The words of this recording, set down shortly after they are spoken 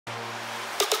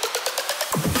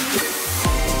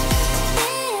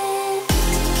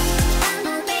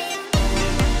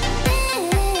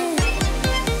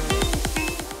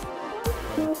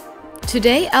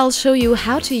Today I'll show you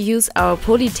how to use our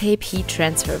POLI-TAPE Heat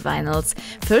Transfer Vinyls.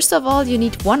 First of all, you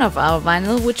need one of our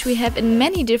vinyl, which we have in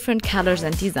many different colors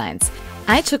and designs.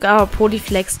 I took our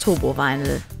POLI-FLEX Turbo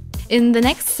vinyl. In the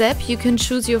next step, you can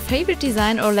choose your favorite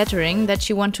design or lettering that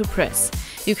you want to press.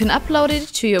 You can upload it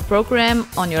to your program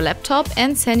on your laptop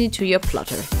and send it to your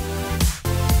plotter.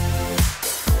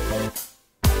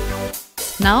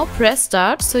 Now press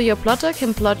start so your plotter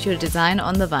can plot your design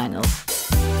on the vinyl.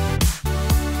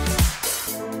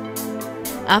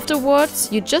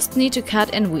 Afterwards, you just need to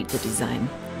cut and weed the design.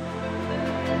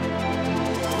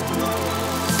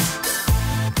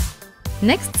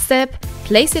 Next step,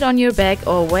 place it on your bag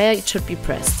or where it should be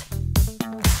pressed.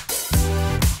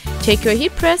 Take your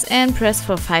heat press and press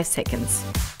for 5 seconds.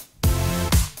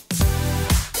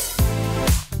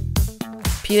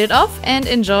 Peel it off and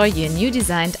enjoy your new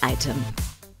designed item.